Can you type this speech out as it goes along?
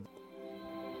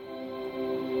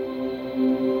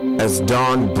As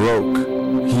dawn broke,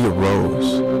 he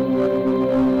arose.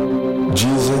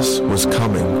 Jesus was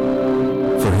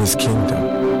coming for his kingdom.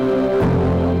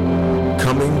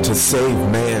 Coming to save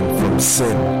man from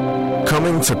sin.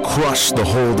 Coming to crush the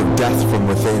hold of death from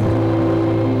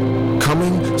within.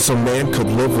 Coming so man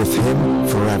could live with him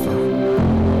forever.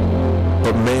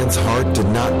 But man's heart did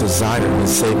not desire his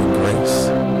saving grace.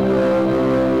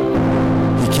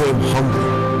 He came humbly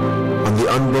on the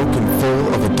unbroken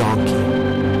foal of a donkey.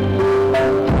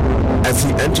 As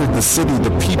he entered the city, the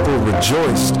people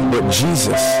rejoiced, but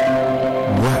Jesus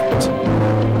wept.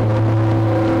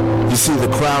 You see, the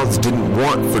crowds didn't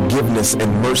want forgiveness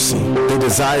and mercy. They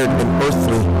desired an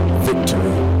earthly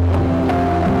victory.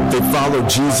 They followed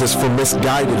Jesus for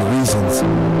misguided reasons.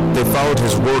 They followed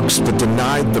his works, but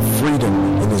denied the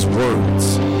freedom in his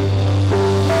words.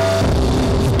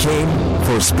 He came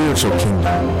for a spiritual kingdom,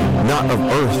 not of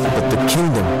earth, but the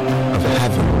kingdom of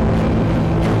heaven.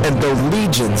 And though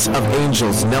legions of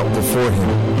angels knelt before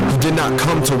him, he did not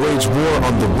come to wage war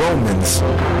on the Romans,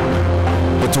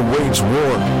 but to wage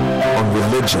war on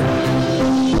religion.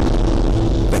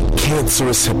 That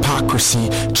cancerous hypocrisy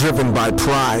driven by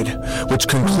pride, which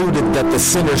concluded that the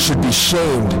sinner should be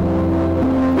shamed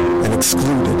and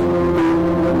excluded.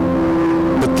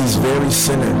 But these very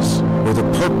sinners were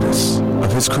the purpose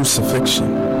of his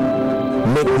crucifixion.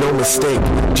 Make no mistake,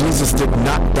 Jesus did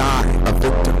not die a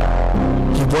victim.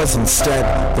 He was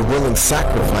instead the willing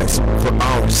sacrifice for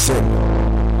our sin.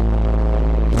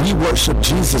 We worship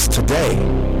Jesus today,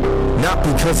 not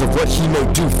because of what he may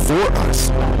do for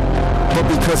us, but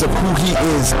because of who he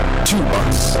is to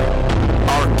us,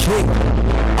 our King,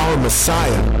 our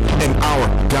Messiah, and our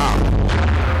God,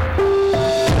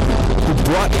 who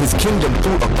brought his kingdom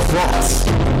through a cross,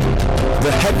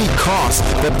 the heavy cost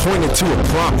that pointed to a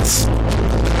promise,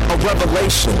 a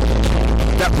revelation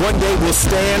that one day will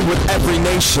stand with every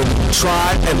nation,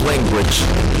 tribe, and language.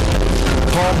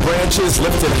 Palm branches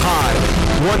lifted high,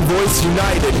 one voice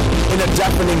united in a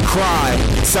deafening cry.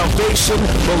 Salvation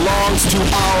belongs to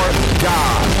our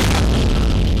God.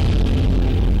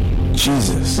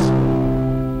 Jesus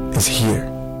is here.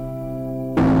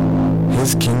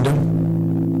 His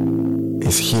kingdom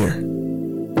is here.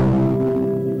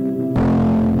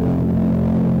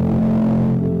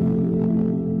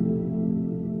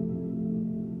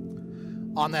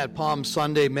 On that Palm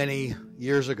Sunday many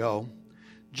years ago,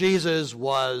 Jesus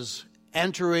was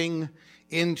entering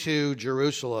into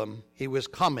Jerusalem. He was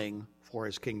coming for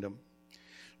his kingdom.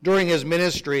 During his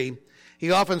ministry,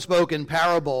 he often spoke in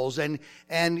parables, and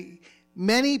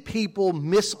many people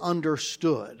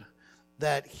misunderstood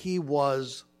that he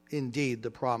was indeed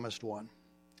the promised one.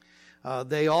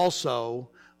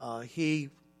 He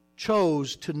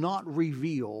chose to not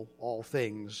reveal all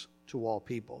things to all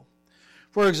people.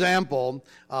 For example,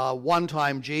 one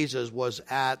time Jesus was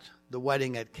at the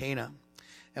wedding at Cana.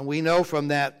 And we know from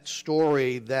that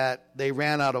story that they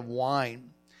ran out of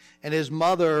wine. And his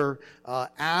mother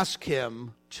asked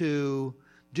him to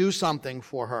do something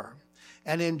for her.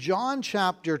 And in John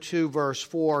chapter 2, verse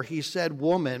 4, he said,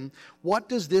 "Woman, what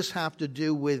does this have to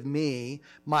do with me?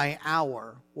 My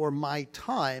hour or my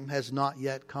time has not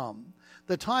yet come."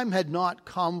 The time had not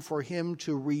come for him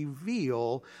to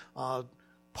reveal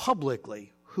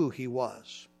publicly who he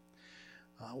was.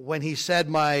 When he said,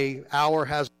 "My hour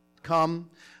has come,"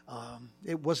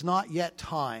 it was not yet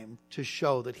time to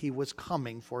show that he was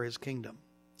coming for his kingdom.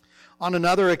 On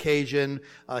another occasion,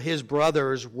 his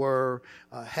brothers were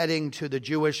heading to the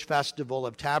Jewish festival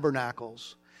of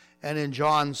tabernacles. And in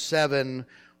John 7,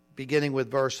 beginning with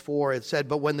verse 4, it said,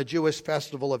 "But when the Jewish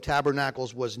festival of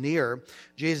tabernacles was near,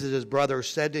 Jesus' brothers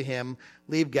said to him,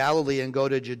 'Leave Galilee and go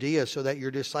to Judea so that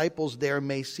your disciples there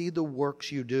may see the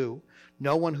works you do.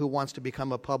 No one who wants to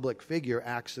become a public figure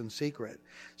acts in secret.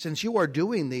 Since you are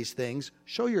doing these things,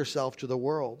 show yourself to the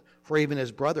world.' For even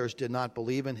his brothers did not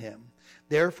believe in him.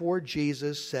 Therefore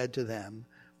Jesus said to them,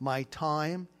 'My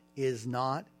time is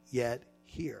not yet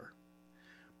here.'"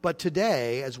 But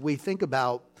today, as we think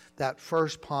about that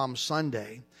first Palm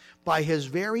Sunday, by his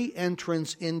very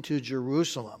entrance into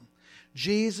Jerusalem,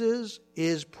 Jesus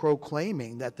is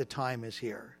proclaiming that the time is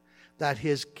here, that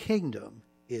his kingdom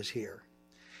is here.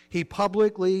 He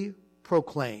publicly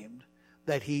proclaimed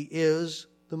that he is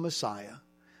the Messiah,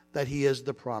 that he is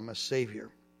the promised Savior.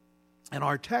 And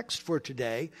our text for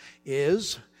today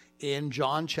is in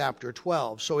John chapter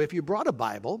 12. So if you brought a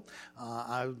Bible,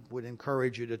 I would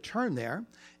encourage you to turn there.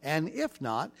 And if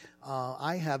not,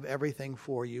 I have everything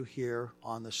for you here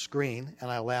on the screen, and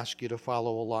I'll ask you to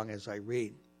follow along as I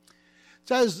read. It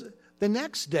says, The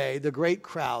next day, the great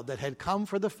crowd that had come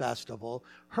for the festival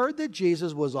heard that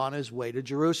Jesus was on his way to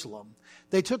Jerusalem.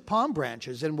 They took palm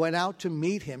branches and went out to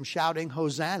meet him, shouting,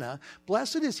 "Hosanna!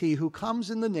 Blessed is he who comes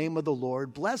in the name of the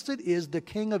Lord. Blessed is the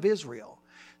King of Israel."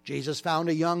 Jesus found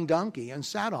a young donkey and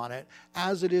sat on it,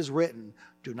 as it is written,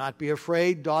 "Do not be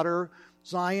afraid, daughter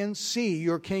Zion. See,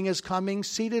 your king is coming,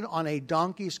 seated on a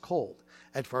donkey's colt."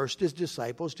 At first, his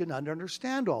disciples did not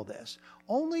understand all this.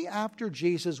 Only after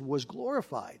Jesus was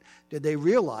glorified did they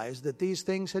realize that these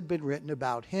things had been written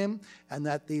about him and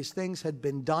that these things had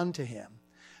been done to him.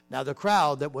 Now the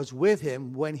crowd that was with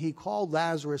him when he called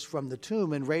Lazarus from the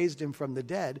tomb and raised him from the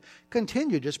dead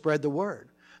continued to spread the word.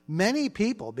 Many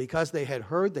people, because they had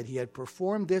heard that he had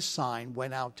performed this sign,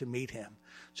 went out to meet him.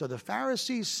 So the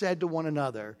Pharisees said to one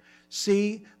another,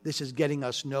 "See, this is getting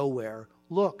us nowhere.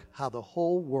 Look how the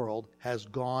whole world has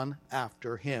gone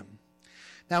after him."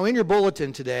 Now in your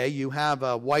bulletin today, you have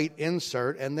a white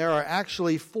insert, and there are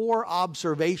actually 4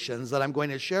 observations that I'm going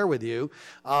to share with you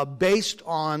based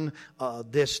on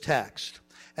this text.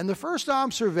 And the first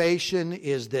observation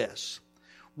is this: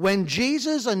 when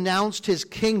Jesus announced his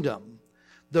kingdom,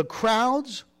 the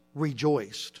crowds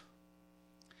rejoiced.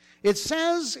 It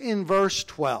says in verse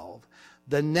 12,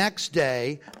 "The next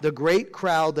day, the great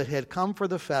crowd that had come for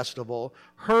the festival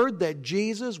heard that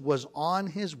Jesus was on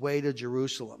his way to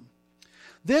Jerusalem."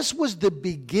 This was the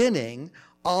beginning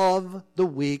of the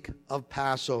week of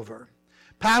Passover.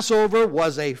 Passover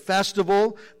was a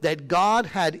festival that God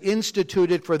had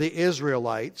instituted for the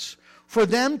Israelites, for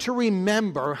them to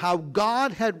remember how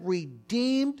God had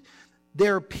redeemed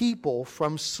their people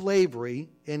from slavery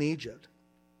in Egypt.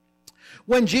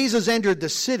 When Jesus entered the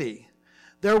city,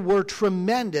 there were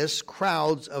tremendous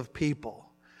crowds of people.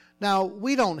 Now,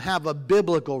 we don't have a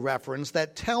biblical reference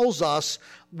that tells us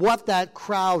what that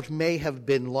crowd may have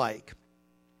been like.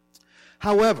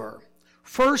 However,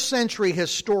 first century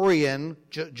historian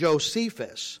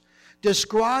Josephus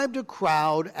described a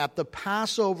crowd at the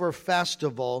Passover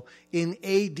festival in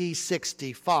AD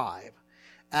 65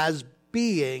 as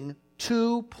being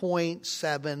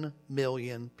 2.7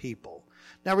 million people.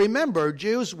 Now remember,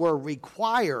 Jews were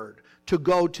required to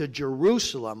go to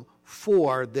Jerusalem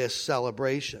for this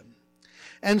celebration.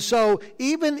 And so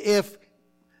even if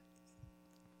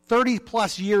 30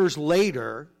 plus years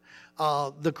later,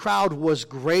 the crowd was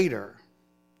greater,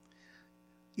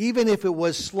 even if it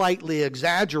was slightly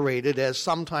exaggerated, as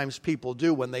sometimes people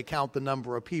do when they count the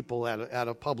number of people at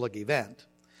a public event,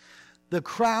 the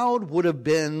crowd would have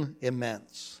been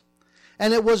immense.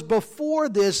 And it was before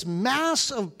this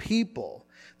mass of people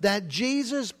that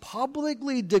Jesus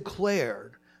publicly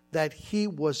declared that he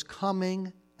was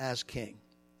coming as king.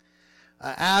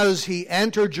 As he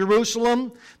entered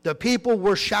Jerusalem, the people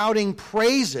were shouting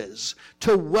praises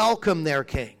to welcome their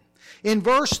king. In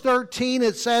verse 13,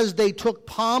 it says they took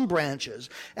palm branches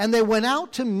and they went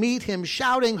out to meet him,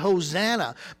 shouting,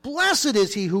 "Hosanna! Blessed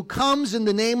is he who comes in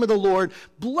the name of the Lord.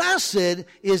 Blessed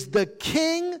is the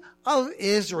King of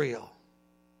Israel."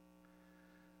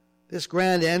 This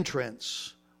grand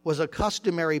entrance was a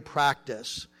customary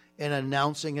practice in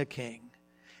announcing a king.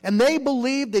 And they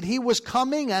believed that he was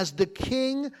coming as the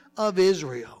King of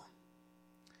Israel.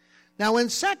 Now in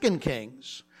 2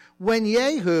 Kings, when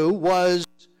Jehu was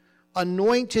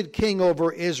anointed king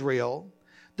over Israel,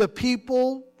 the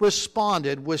people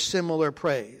responded with similar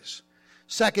praise.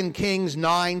 2 Kings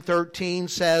 9:13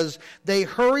 says, "They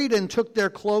hurried and took their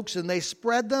cloaks and they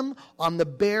spread them on the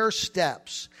bare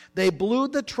steps. They blew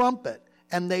the trumpet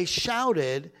and they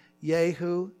shouted,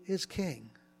 'Jehu is king.'"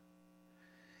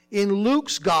 In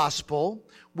Luke's gospel,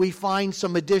 we find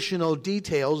some additional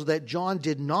details that John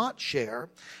did not share.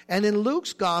 And in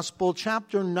Luke's gospel,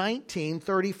 chapter 19,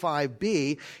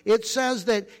 35b, it says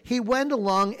that he went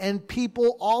along and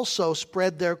people also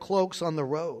spread their cloaks on the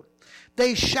road.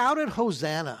 They shouted,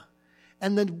 "Hosanna."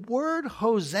 And the word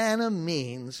Hosanna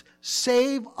means,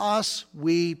 "Save us,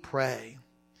 we pray."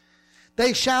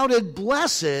 They shouted,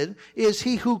 "Blessed is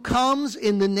he who comes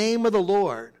in the name of the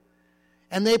Lord."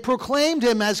 And they proclaimed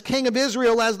him as King of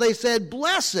Israel as they said,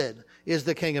 "Blessed is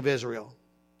the King of Israel."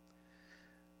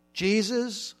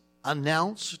 Jesus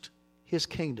announced his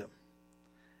kingdom,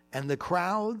 and the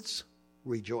crowds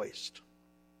rejoiced.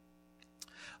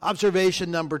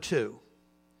 Observation number 2.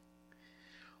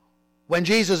 When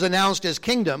Jesus announced his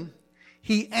kingdom,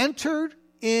 he entered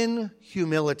in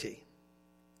humility.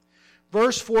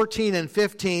 Verse 14 and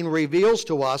 15 reveals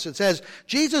to us, it says,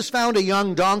 "Jesus found a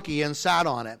young donkey and sat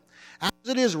on it. As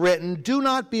it is written, 'Do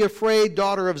not be afraid,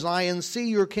 daughter of Zion. See,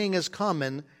 your king is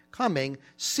coming,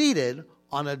 seated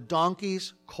on a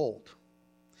donkey's colt.'"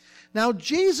 Now,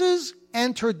 Jesus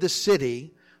entered the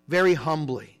city very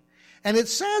humbly. And it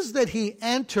says that he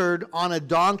entered on a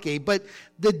donkey, but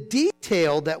the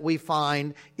detail that we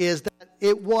find is that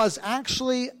it was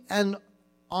actually an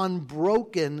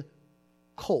unbroken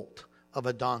colt of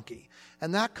a donkey.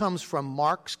 And that comes from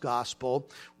Mark's gospel,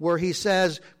 where he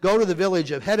says, go to the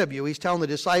village ahead of you. He's telling the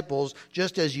disciples,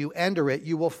 just as you enter it,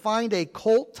 you will find a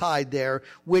colt tied there,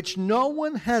 which no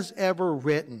one has ever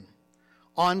ridden.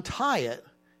 Untie it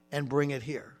and bring it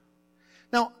here.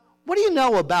 Now, what do you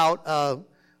know about a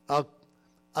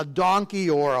donkey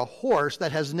or a horse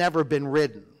that has never been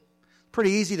ridden?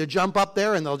 Pretty easy to jump up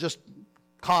there and they'll just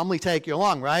calmly take you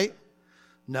along, right?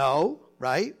 No,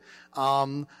 right?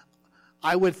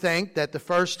 I would think that the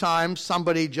first time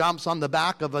somebody jumps on the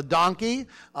back of a donkey,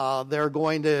 they're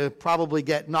going to probably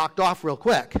get knocked off real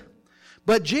quick.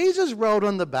 But Jesus rode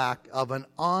on the back of an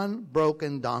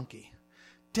unbroken donkey,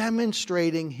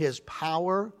 demonstrating his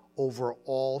power over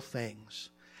all things.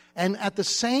 And at the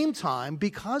same time,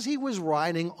 because he was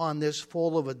riding on this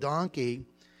foal of a donkey,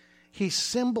 he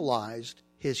symbolized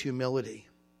his humility.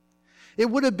 It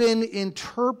would have been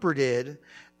interpreted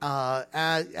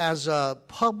as a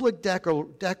public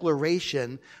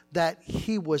declaration that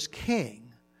he was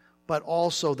king, but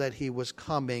also that he was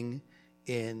coming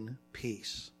in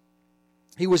peace.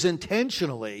 He was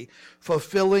intentionally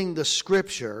fulfilling the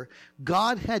scripture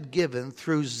God had given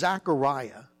through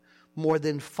Zechariah more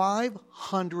than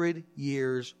 500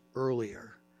 years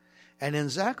earlier. And in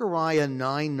Zechariah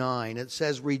 9:9, it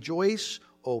says, "Rejoice,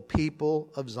 O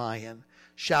people of Zion.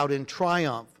 Shout in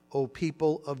triumph, O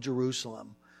people of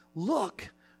Jerusalem.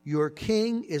 Look, your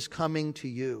king is coming to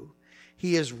you.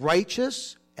 He is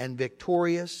righteous and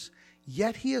victorious,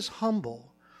 yet he is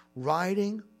humble,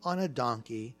 riding on a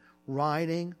donkey,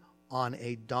 riding on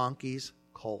a donkey's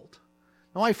colt."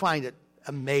 Now, I find it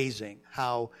amazing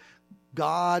how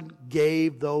God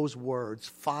gave those words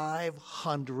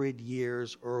 500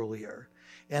 years earlier.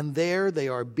 And there they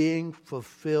are being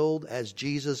fulfilled as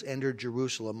Jesus entered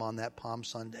Jerusalem on that Palm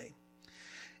Sunday.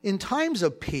 In times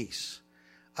of peace,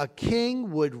 a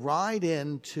king would ride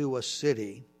into a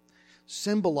city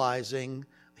symbolizing,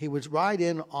 he would ride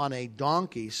in on a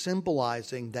donkey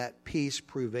symbolizing that peace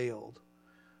prevailed.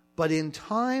 But in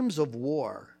times of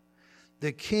war,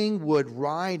 the king would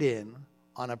ride in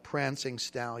on a prancing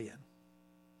stallion.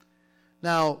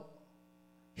 Now,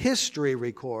 history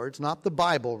records, not the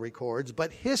Bible records,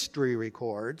 but history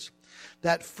records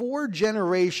that 4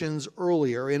 generations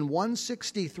earlier, in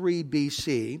 163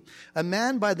 BC, a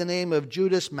man by the name of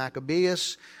Judas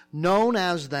Maccabeus, known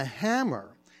as the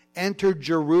Hammer, entered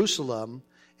Jerusalem,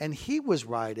 and he was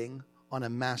riding on a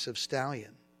massive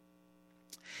stallion.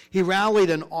 He rallied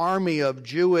an army of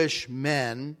Jewish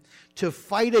men to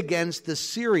fight against the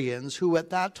Syrians who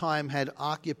at that time had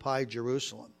occupied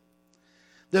Jerusalem.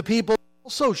 The people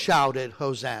also shouted,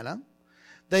 "Hosanna."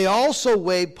 They also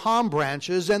waved palm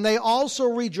branches, and they also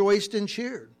rejoiced and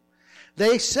cheered.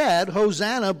 They said,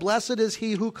 "Hosanna, blessed is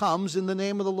he who comes in the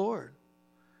name of the Lord."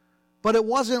 But it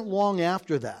wasn't long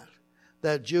after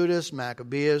that Judas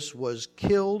Maccabeus was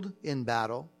killed in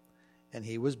battle, and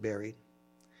he was buried.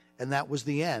 And that was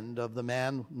the end of the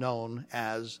man known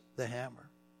as the Hammer.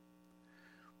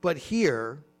 But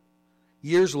here,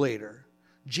 years later,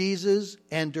 Jesus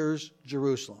enters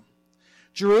Jerusalem.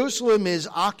 Jerusalem is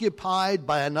occupied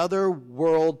by another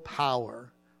world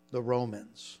power, the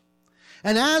Romans.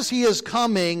 And as he is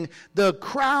coming, the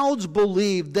crowds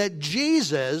believed that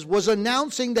Jesus was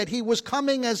announcing that he was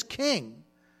coming as king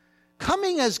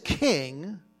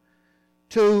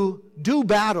to do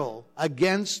battle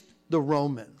against the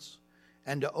Romans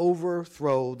and to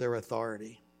overthrow their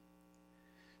authority.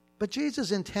 But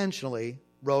Jesus intentionally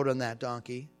rode on that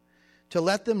donkey to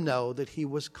let them know that he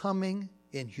was coming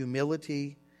in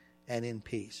humility and in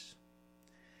peace.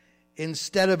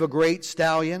 Instead of a great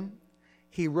stallion,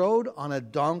 he rode on a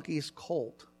donkey's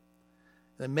colt.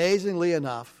 And amazingly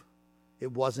enough,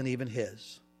 it wasn't even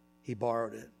his. He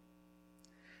borrowed it.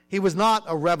 He was not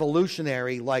a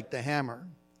revolutionary like the Hammer.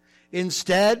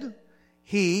 Instead,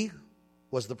 he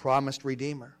was the promised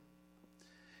Redeemer.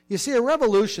 You see, a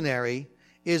revolutionary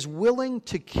is willing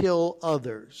to kill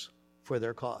others for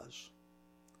their cause.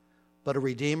 But a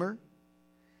Redeemer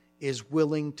is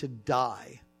willing to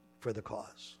die for the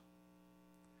cause.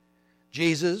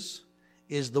 Jesus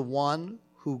is the one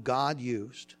who God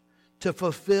used to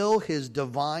fulfill his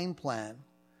divine plan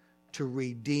to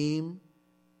redeem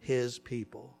his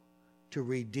people, to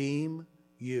redeem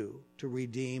you, to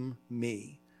redeem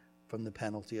me from the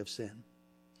penalty of sin.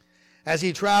 As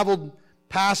he traveled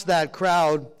past that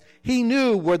crowd, he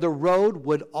knew where the road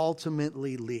would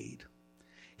ultimately lead.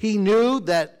 He knew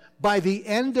that by the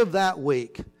end of that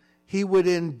week, he would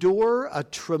endure a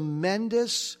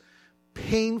tremendous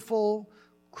painful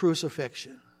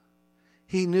crucifixion.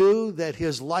 He knew that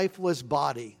his lifeless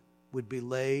body would be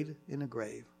laid in a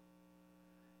grave.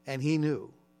 And he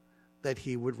knew that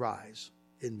he would rise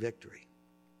in victory.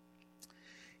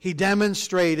 He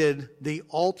demonstrated the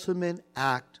ultimate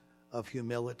act of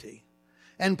humility.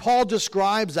 And Paul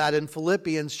describes that in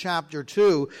Philippians chapter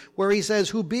 2, where he says,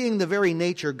 who being the very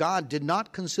nature God, did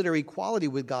not consider equality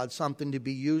with God something to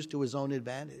be used to his own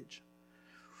advantage.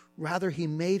 Rather, he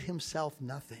made himself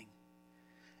nothing.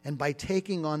 And by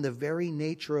taking on the very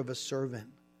nature of a servant,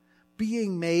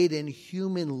 being made in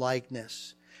human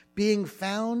likeness, being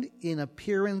found in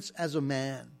appearance as a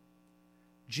man,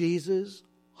 Jesus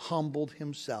humbled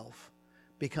himself,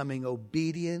 becoming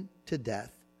obedient to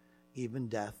death, even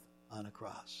death on a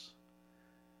cross.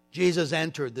 Jesus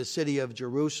entered the city of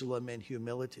Jerusalem in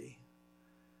humility.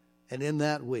 And in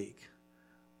that week,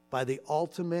 by the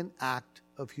ultimate act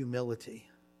of humility,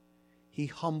 he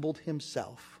humbled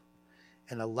himself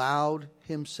and allowed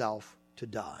himself to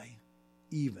die,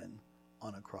 even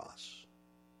on a cross.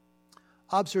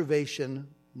 Observation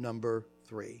number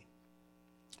 3.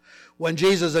 When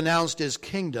Jesus announced his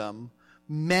kingdom,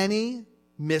 many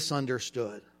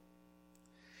misunderstood.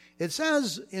 It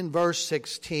says in verse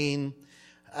 16,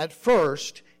 at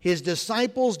first, his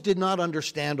disciples did not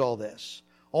understand all this.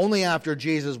 Only after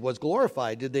Jesus was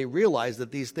glorified did they realize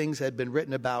that these things had been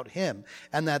written about him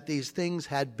and that these things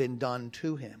had been done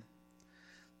to him.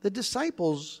 The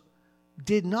disciples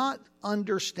did not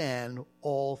understand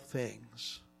all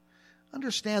things.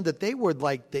 Understand that they were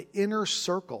like the inner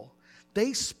circle.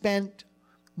 They spent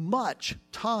much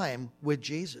time with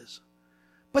Jesus,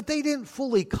 but they didn't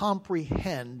fully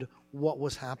comprehend what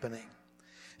was happening.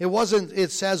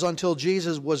 It says until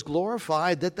Jesus was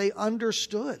glorified that they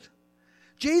understood.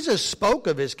 Jesus spoke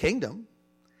of his kingdom.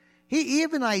 He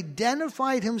even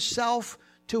identified himself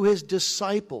to his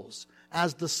disciples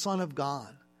as the Son of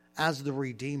God, as the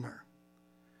Redeemer.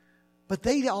 But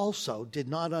they also did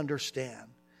not understand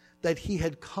that he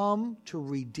had come to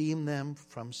redeem them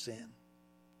from sin.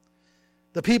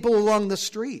 The people along the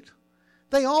street,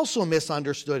 they also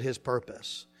misunderstood his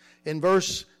purpose. In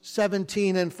verse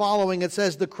 17 and following, it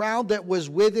says, the crowd that was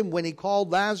with him when he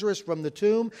called Lazarus from the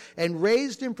tomb and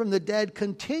raised him from the dead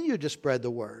continued to spread the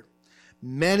word.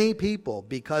 Many people,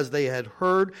 because they had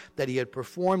heard that he had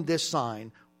performed this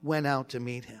sign, went out to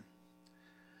meet him.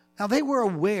 Now they were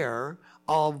aware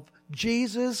of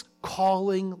Jesus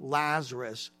calling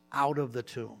Lazarus out of the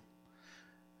tomb.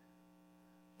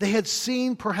 They had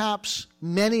seen perhaps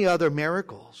many other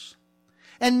miracles.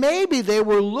 And maybe they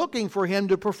were looking for him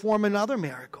to perform another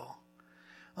miracle.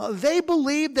 They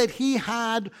believed that he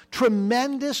had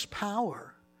tremendous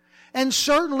power. And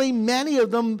certainly many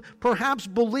of them perhaps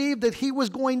believed that he was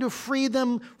going to free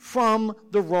them from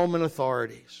the Roman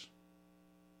authorities.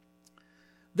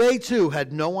 They too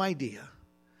had no idea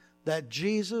that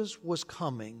Jesus was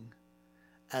coming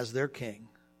as their king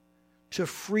to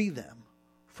free them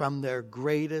from their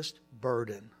greatest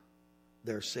burden,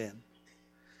 their sin.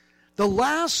 The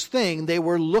last thing they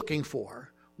were looking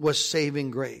for was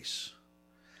saving grace.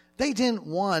 They didn't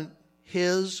want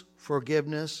his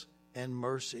forgiveness and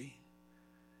mercy.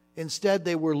 Instead,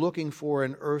 they were looking for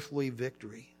an earthly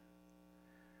victory.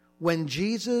 When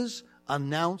Jesus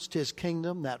announced his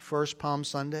kingdom that first Palm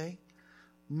Sunday,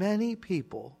 many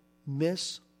people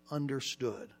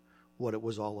misunderstood what it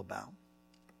was all about.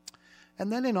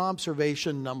 And then in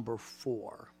observation number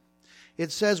 4,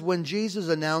 it says when Jesus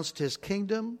announced his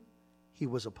kingdom, he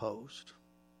was opposed.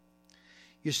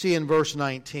 You see in verse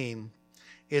 19,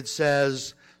 it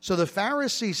says, so the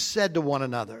Pharisees said to one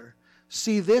another,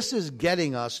 see, this is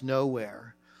getting us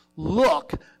nowhere.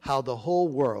 Look how the whole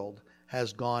world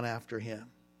has gone after him.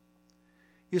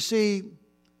 You see,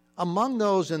 among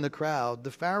those in the crowd, the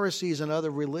Pharisees and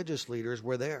other religious leaders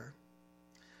were there.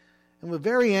 And with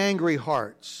very angry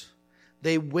hearts,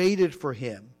 they waited for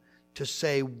him to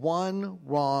say one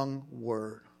wrong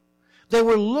word. They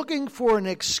were looking for an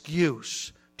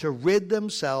excuse to rid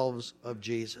themselves of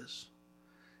Jesus.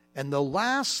 And the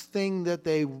last thing that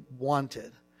they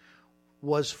wanted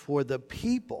was for the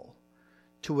people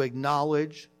to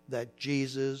acknowledge that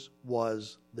Jesus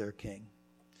was their king.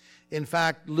 In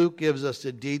fact, Luke gives us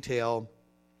a detail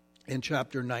in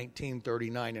chapter 19,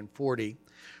 39 and 40,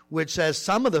 which says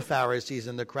some of the Pharisees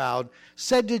in the crowd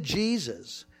said to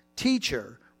Jesus,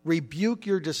 teacher, rebuke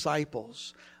your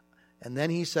disciples. And then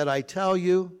he said, I tell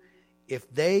you, if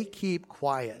they keep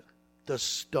quiet, the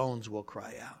stones will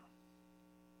cry out.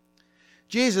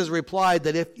 Jesus replied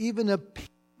that if even the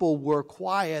people were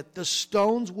quiet, the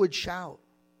stones would shout.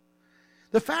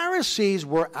 The Pharisees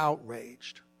were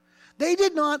outraged. They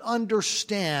did not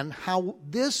understand how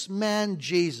this man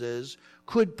Jesus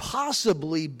could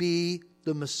possibly be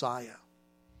the Messiah.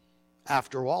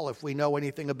 After all, if we know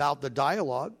anything about the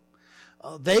dialogue,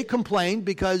 they complained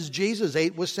because Jesus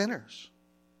ate with sinners.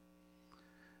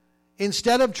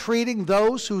 Instead of treating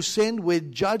those who sinned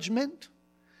with judgment,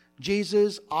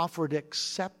 Jesus offered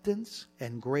acceptance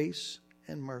and grace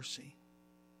and mercy.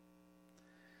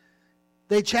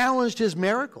 They challenged his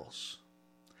miracles.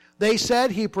 They said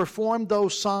he performed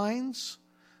those signs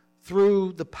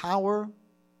through the power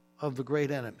of the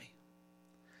great enemy.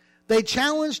 They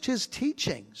challenged his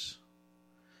teachings.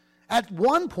 At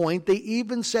one point, they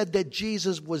even said that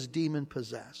Jesus was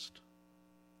demon-possessed.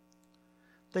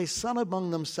 They said among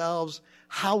themselves,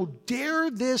 "How dare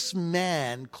this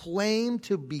man claim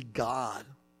to be God,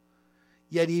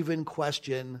 yet even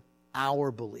question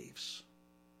our beliefs?"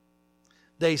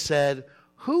 They said,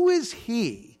 "Who is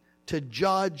he to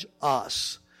judge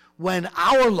us when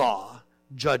our law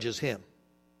judges him?"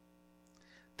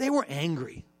 They were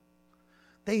angry.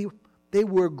 They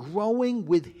were growing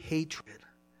with hatred.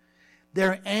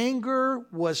 Their anger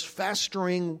was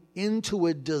festering into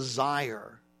a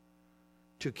desire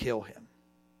to kill him.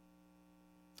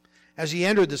 As he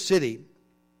entered the city,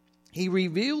 he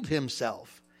revealed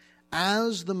himself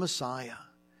as the Messiah.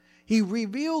 He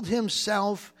revealed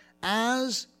himself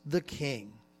as the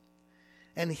King.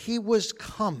 And he was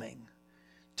coming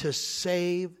to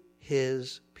save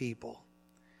his people.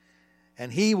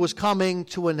 And he was coming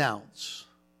to announce,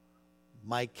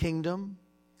 "My kingdom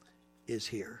is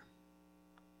here."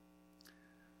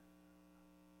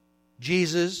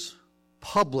 Jesus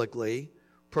publicly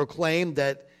proclaimed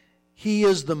that he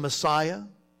is the Messiah,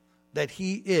 that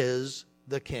he is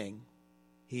the King.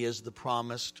 He is the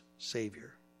promised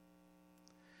Savior.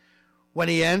 When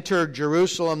he entered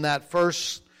Jerusalem that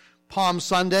first Palm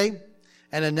Sunday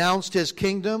and announced his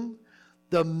kingdom,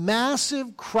 the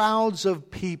massive crowds of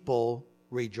people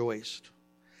rejoiced.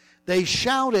 They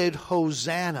shouted,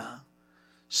 "Hosanna!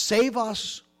 Save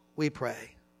us, we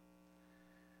pray."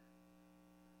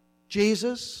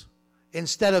 Jesus,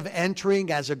 instead of entering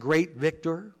as a great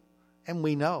victor, and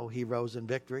we know he rose in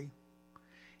victory,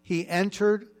 he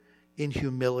entered in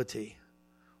humility,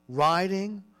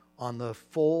 riding on the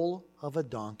foal of a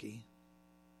donkey.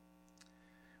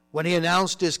 When he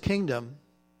announced his kingdom,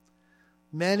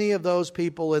 many of those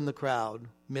people in the crowd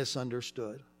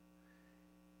misunderstood.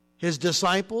 His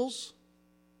disciples,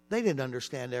 they didn't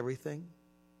understand everything.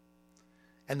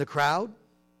 And the crowd,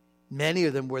 many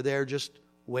of them were there just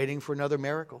waiting for another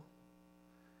miracle.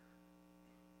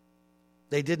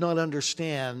 They did not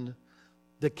understand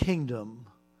the kingdom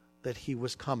that he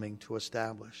was coming to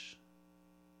establish.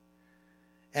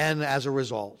 And as a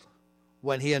result,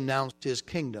 when he announced his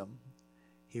kingdom,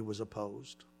 he was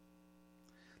opposed.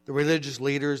 The religious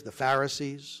leaders, the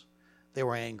Pharisees, they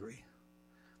were angry.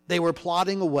 They were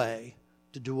plotting a way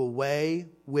to do away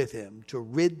with him, to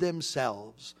rid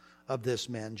themselves of this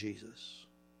man Jesus.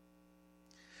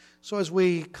 So as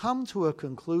we come to a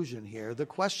conclusion here, the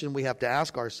question we have to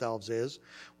ask ourselves is,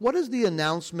 what does the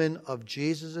announcement of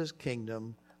Jesus'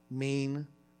 kingdom mean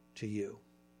to you?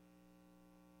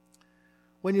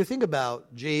 When you think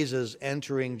about Jesus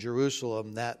entering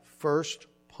Jerusalem that first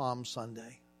Palm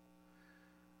Sunday,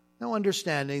 now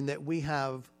understanding that we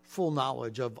have full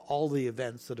knowledge of all the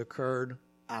events that occurred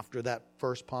after that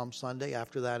first Palm Sunday,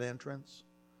 after that entrance.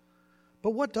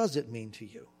 But what does it mean to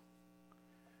you?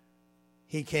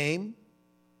 He came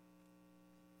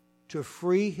to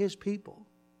free his people.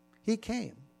 He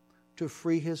came to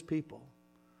free his people,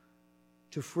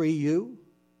 to free you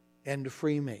and to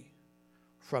free me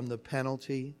from the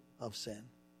penalty of sin.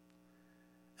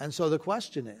 And so the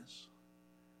question is,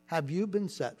 have you been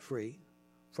set free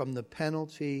from the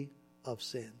penalty of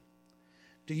sin?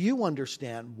 Do you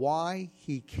understand why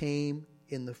he came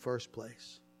in the first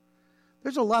place?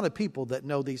 There's a lot of people that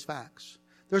know these facts.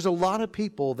 There's a lot of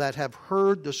people that have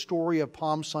heard the story of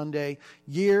Palm Sunday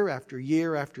year after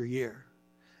year after year.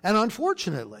 And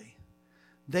unfortunately,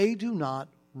 they do not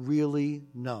really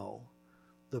know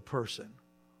the person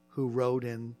who rode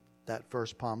in that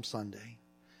first Palm Sunday,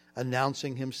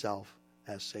 announcing himself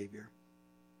as Savior.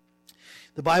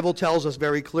 The Bible tells us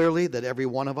very clearly that every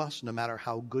one of us, no matter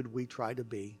how good we try to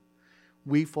be,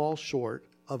 we fall short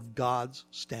of God's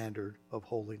standard of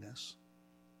holiness.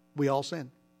 We all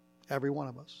sin. Every one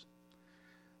of us.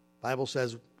 The Bible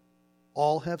says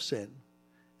all have sinned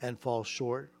and fall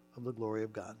short of the glory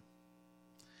of God.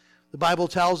 The Bible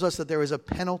tells us that there is a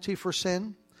penalty for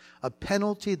sin, a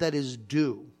penalty that is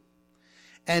due.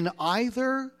 And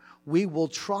either we will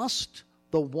trust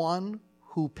the one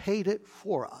who paid it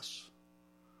for us,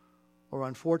 or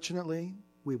unfortunately,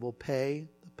 we will pay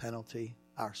the penalty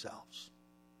ourselves.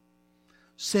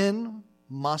 Sin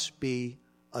must be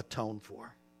atoned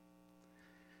for.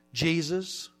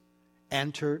 Jesus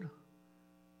entered,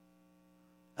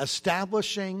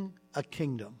 establishing a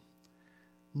kingdom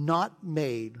not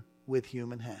made with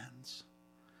human hands.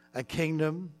 A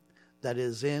kingdom that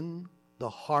is in the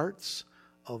hearts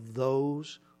of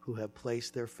those who have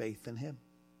placed their faith in him.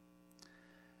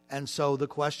 And so the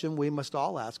question we must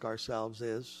all ask ourselves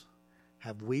is,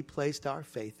 have we placed our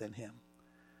faith in him?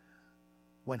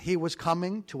 When he was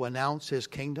coming to announce his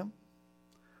kingdom,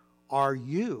 are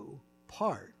you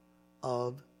part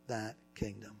of that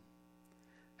kingdom?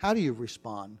 How do you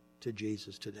respond to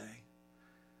Jesus today?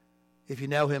 If you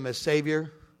know him as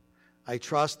Savior, I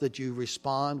trust that you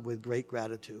respond with great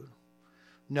gratitude,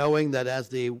 knowing that as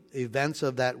the events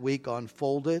of that week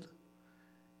unfolded,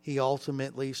 he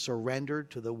ultimately surrendered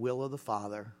to the will of the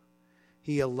Father.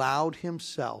 He allowed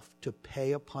himself to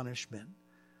pay a punishment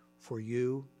for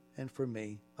you and for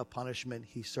me, a punishment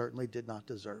he certainly did not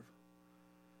deserve.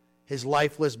 His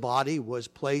lifeless body was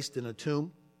placed in a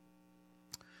tomb,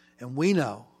 and we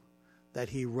know that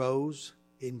he rose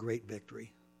in great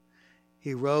victory.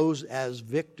 He rose as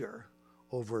victor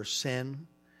over sin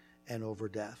and over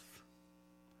death.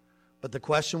 But the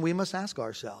question we must ask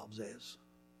ourselves is,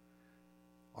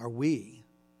 are we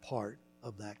part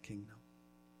of that kingdom?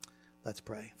 Let's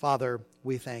pray. Father,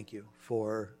 we thank you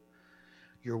for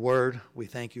your word. We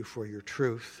thank you for your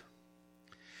truth.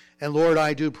 And Lord,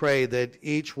 I do pray that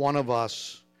each one of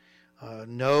us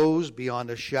knows beyond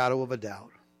a shadow of a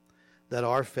doubt that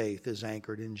our faith is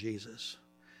anchored in Jesus.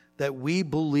 That we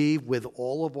believe with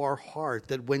all of our heart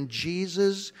that when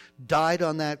Jesus died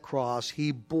on that cross,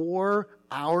 he bore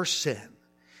our sin.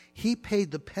 He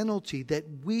paid the penalty that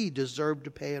we deserve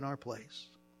to pay in our place.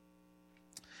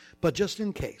 But just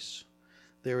in case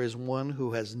there is one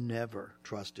who has never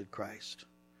trusted Christ,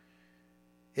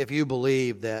 if you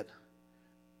believe that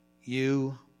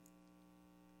you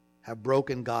have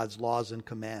broken God's laws and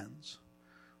commands,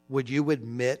 would you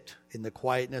admit in the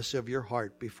quietness of your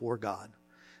heart before God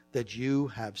that you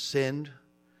have sinned?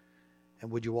 And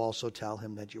would you also tell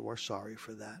him that you are sorry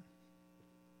for that?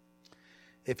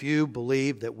 If you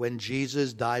believe that when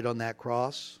Jesus died on that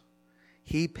cross,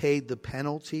 he paid the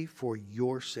penalty for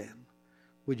your sin,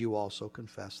 would you also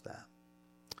confess that?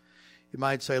 You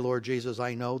might say, Lord Jesus,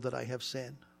 I know that I have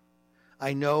sinned.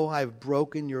 I know I've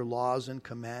broken your laws and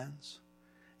commands,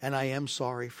 and I am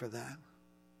sorry for that.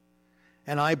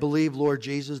 And I believe, Lord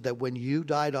Jesus, that when you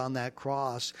died on that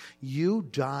cross, you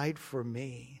died for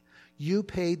me. You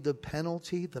paid the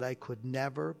penalty that I could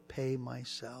never pay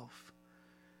myself.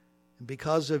 And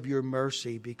because of your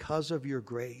mercy, because of your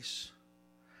grace,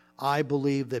 I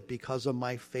believe that because of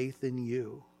my faith in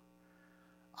you,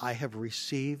 I have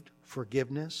received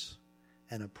forgiveness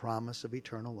and a promise of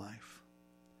eternal life.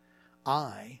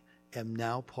 I am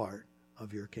now part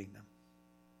of your kingdom.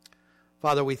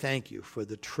 Father, we thank you for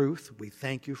the truth. We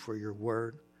thank you for your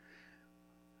word.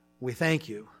 We thank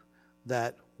you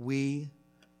that we,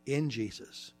 in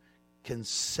Jesus, can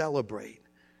celebrate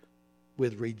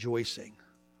with rejoicing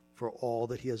for all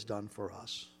that he has done for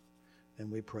us.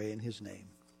 And we pray in his name.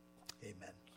 Amen.